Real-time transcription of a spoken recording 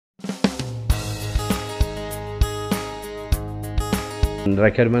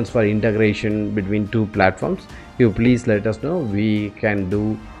requirements for integration between two platforms, you please let us know. We can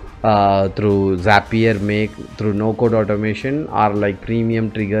do through Zapier make, through no code automation, or like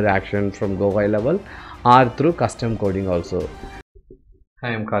premium trigger action from Go HighLevel, or through custom coding also. Hi,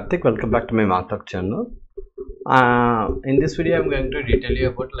 I'm Karthik. Welcome back to my Martech channel. In this video I'm going to detail you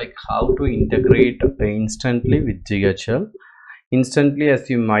about like how to integrate instantly with GHL. Instantly, as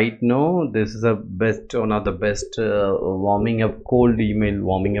you might know, this is one of the best warming up, cold email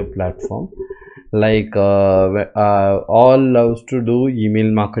warming up platform. Like all loves to do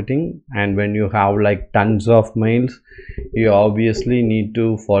email marketing, and when you have like tons of mails, you obviously need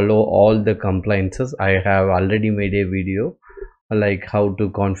to follow all the compliances. I have already made a video like how to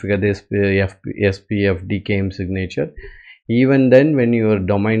configure this SPF DKIM signature. Even then, when your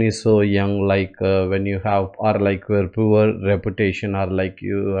domain is so young, like when you have, or like your poor reputation, or like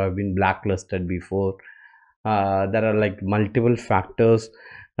you have been blacklisted before, there are like multiple factors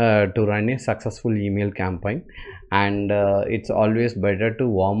to run a successful email campaign, and it's always better to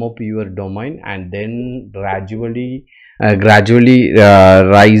warm up your domain and then gradually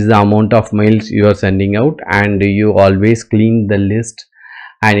rise the amount of mails you are sending out, and you always clean the list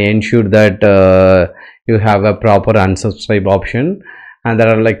and ensure that you have a proper unsubscribe option. And there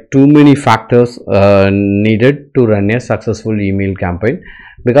are like too many factors needed to run a successful email campaign,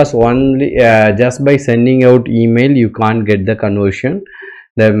 because only just by sending out email you can't get the conversion.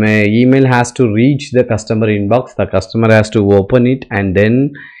 The email has to reach the customer inbox, the customer has to open it, and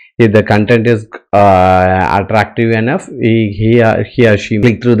then if the content is attractive enough, he or she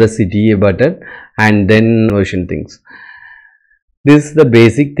click through the CTA button and then conversion things. This is the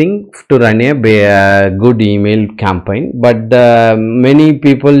basic thing to run a good email campaign. But many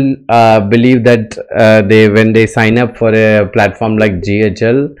people believe that when they sign up for a platform like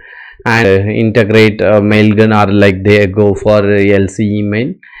GHL and integrate Mailgun, or like they go for LC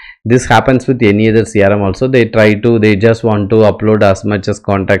email. This happens with any other CRM also. They just want to upload as much as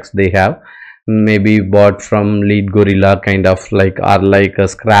contacts they have, maybe bought from Lead Gorilla kind of, like, or like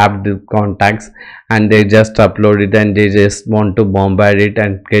scrapped contacts, and they just upload it and they just want to bombard it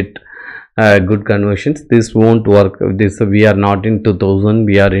and get good conversions. This won't work. We are not in 2000,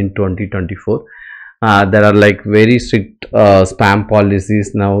 we are in 2024. There are like very strict spam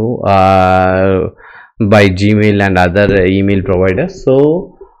policies now by Gmail and other email providers.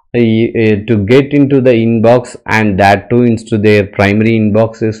 So to get into the inbox, and that too into their primary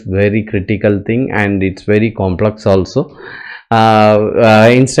inbox, is very critical thing, and it's very complex also.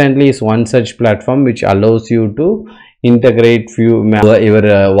 Instantly is one such platform which allows you to integrate your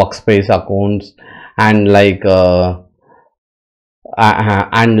workspace accounts, and like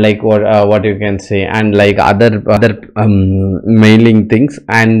what you can say, and like other mailing things,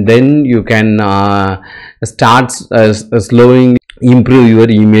 and then you can start slowing improve your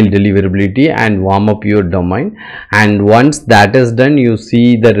email deliverability and warm up your domain. And once that is done, you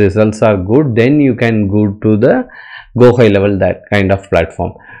see the results are good, then you can go to the Go HighLevel, that kind of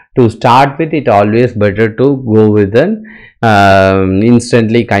platform. To start with, it always better to go with an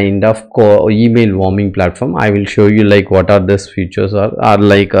instantly kind of email warming platform. I will show you like what are these features, or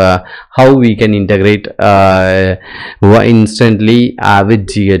like how we can integrate instantly with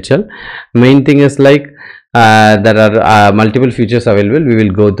GHL. Main thing is like there are multiple features available. We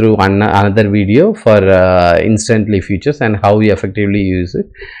will go through another video for instantly features and how we effectively use it.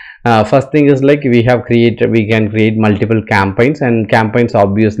 First thing is like we can create multiple campaigns, and campaigns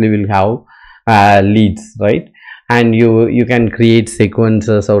obviously will have leads, right? And you can create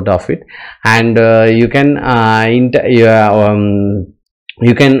sequences out of it, and you can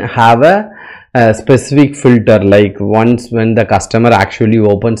have a specific filter, like once when the customer actually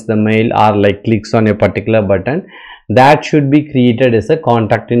opens the mail or like clicks on a particular button, that should be created as a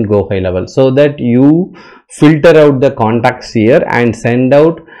contact in Go HighLevel, so that you filter out the contacts here and send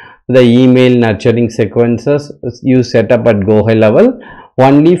out the email nurturing sequences you set up at Go HighLevel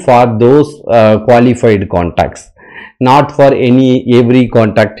only for those qualified contacts, not for every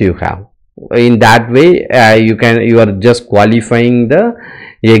contact you have. In that way, you are just qualifying the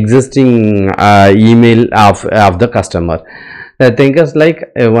existing email of the customer. The thing is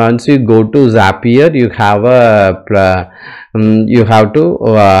like once you go to Zapier, you have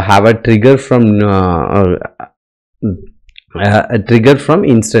to have a trigger from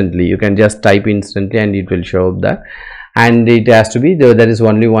instantly. You can just type instantly and it will show up that. and it has to be there is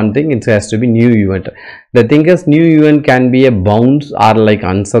only one thing, it has to be new event. The thing is, new event can be a bounce or like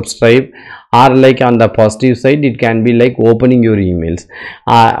unsubscribe, or like on the positive side it can be like opening your emails.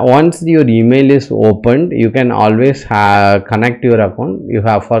 Once your email is opened, you can always connect your account. You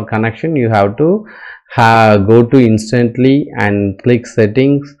have, for connection you have to go to instantly and click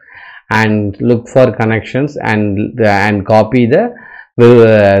settings and look for connections and copy the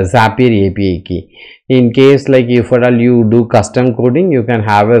Zapier API key. In case like if at all you do custom coding, you can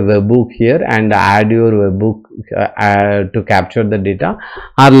have a webhook here and add your webhook to capture the data,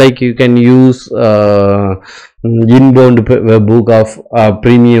 or like you can use inbound webhook of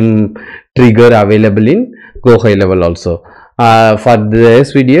premium trigger available in Go HighLevel also. For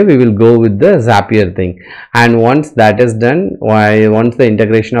this video we will go with the Zapier thing, and once that is done, once the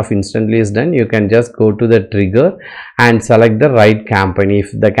integration of instantly is done, you can just go to the trigger and select the right campaign.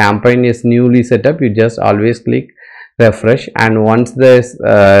 If the campaign is newly set up, you just always click refresh, and once this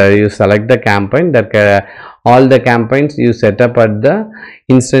you select the campaign, that all the campaigns you set up at the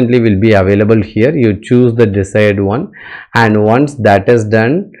instantly will be available here. You choose the desired one, and once that is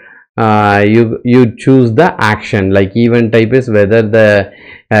done, you choose the action, like event type is whether the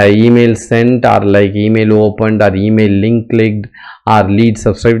email sent or like email opened or email link clicked or lead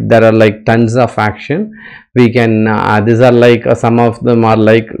subscribed. There are like tons of action we can these are like some of them are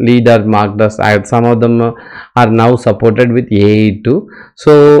like lead or marked as ad, some of them are now supported with AI too.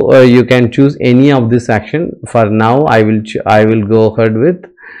 So you can choose any of this action. For now I will go ahead with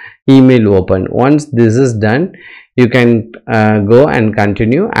email open. Once this is done, you can go and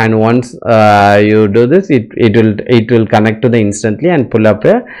continue, and once you do this, it will connect to the instantly and pull up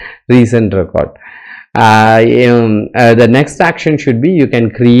a recent record. The next action should be, you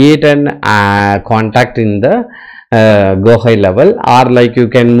can create an contact in the Go HighLevel, or like you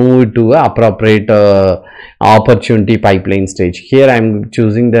can move it to a appropriate opportunity pipeline stage. Here I am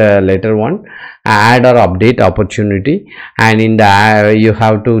choosing the later one, add or update opportunity, and in the you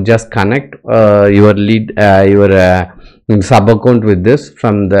have to just connect your lead your sub account with this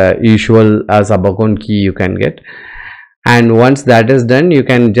from the usual sub account key you can get. And once that is done, you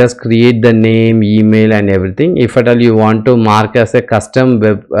can just create the name, email and everything. If at all you want to mark as a custom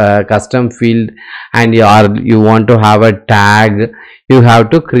web custom field, and you want to have a tag, you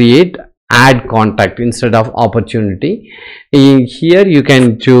have to create add contact instead of opportunity. In here you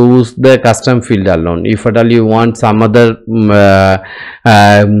can choose the custom field alone. If at all you want some other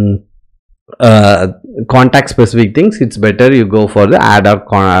contact specific things, it's better you go for the add or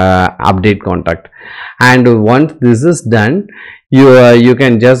update contact. And once this is done, you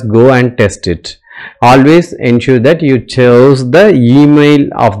can just go and test it. Always ensure that you chose the email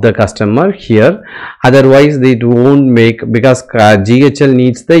of the customer here, otherwise it won't make, because GHL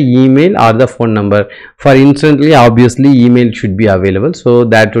needs the email or the phone number. For instantly, obviously email should be available, so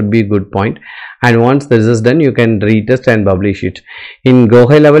that would be a good point. And once this is done, you can retest and publish it. In Go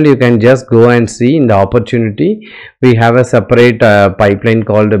HighLevel, you can just go and see in the opportunity we have a separate pipeline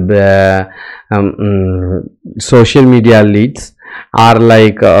called social media leads, or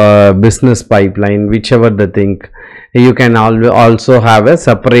like business pipeline, whichever the thing. You can also have a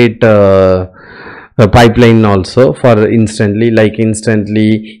separate pipeline also for instantly, like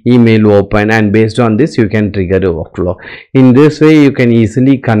instantly email open, and based on this you can trigger a workflow. In this way you can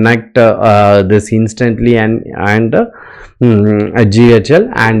easily connect this instantly and a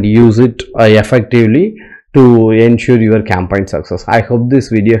GHL and use it effectively to ensure your campaign success. I hope this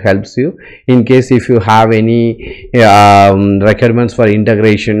video helps you. In case if you have any requirements for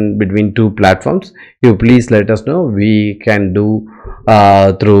integration between two platforms, you please let us know. We can do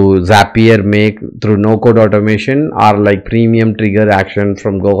through Zapier, make through no code automation, or like premium trigger action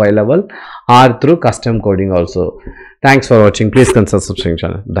from Go HighLevel, or through custom coding also. Thanks for watching. Please consider subscribing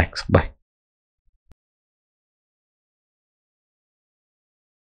channel. Thanks. Bye.